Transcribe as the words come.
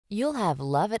You'll have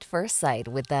love at first sight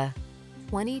with the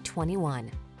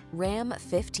 2021 Ram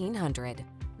 1500.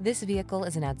 This vehicle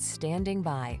is an outstanding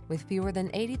buy with fewer than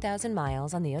 80,000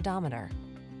 miles on the odometer.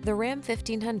 The Ram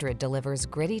 1500 delivers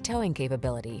gritty towing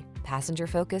capability,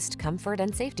 passenger-focused comfort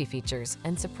and safety features,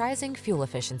 and surprising fuel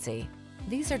efficiency.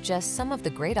 These are just some of the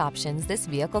great options this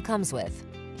vehicle comes with: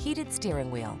 heated steering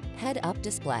wheel, head-up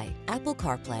display, Apple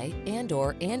CarPlay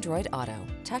and/or Android Auto,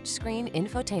 touchscreen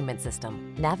infotainment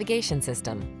system, navigation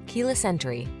system, keyless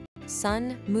entry,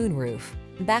 sun, moonroof,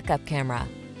 backup camera,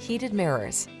 heated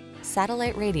mirrors,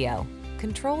 satellite radio.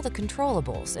 Control the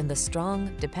controllables in the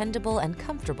strong, dependable, and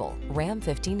comfortable Ram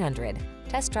 1500.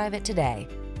 Test drive it today.